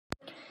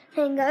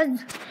Hey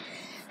guys,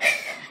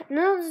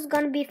 none of this is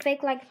gonna be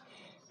fake like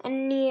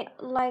any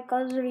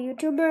other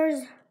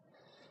YouTubers,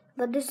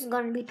 but this is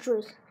gonna be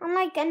truth.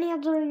 Unlike any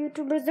other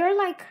YouTubers,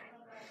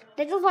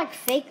 they just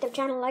fake their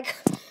channel.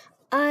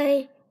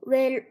 I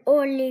will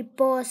only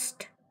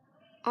post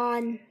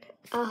on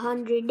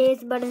 100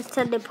 days, but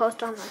instead they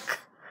post on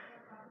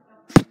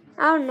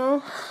I don't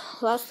know,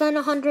 less than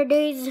 100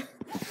 days.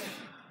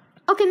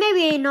 Okay,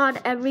 maybe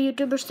not every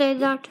YouTuber says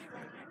that.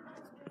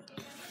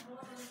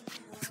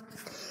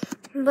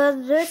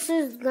 But this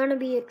is gonna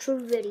be a true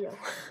video.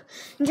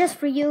 Just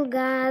for you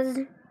guys.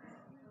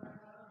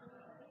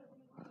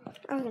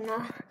 Okay,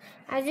 now,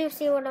 as you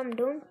see what I'm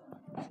doing.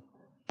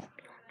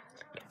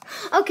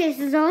 Okay,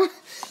 so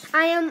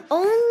I am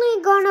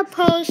only gonna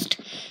post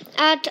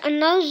at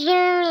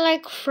another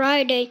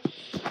Friday,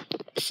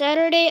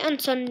 Saturday, and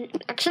Sunday.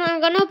 Actually,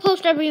 I'm gonna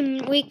post every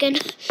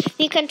weekend.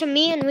 Weekend to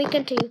me and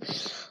weekend to you.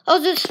 Oh,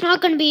 this is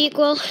not gonna be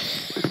equal.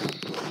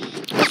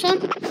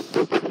 Listen.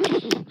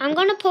 I'm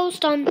gonna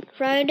post on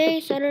Friday,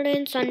 Saturday,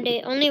 and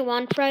Sunday. Only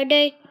one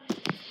Friday,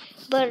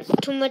 but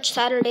too much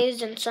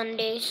Saturdays and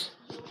Sundays.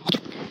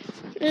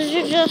 This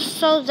is just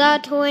so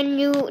that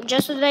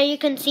you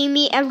can see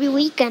me every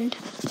weekend.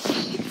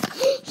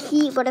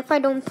 But if I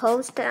don't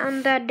post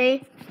on that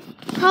day,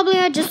 probably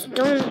I just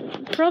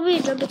don't.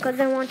 Probably just because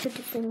I want you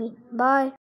to see me. Bye.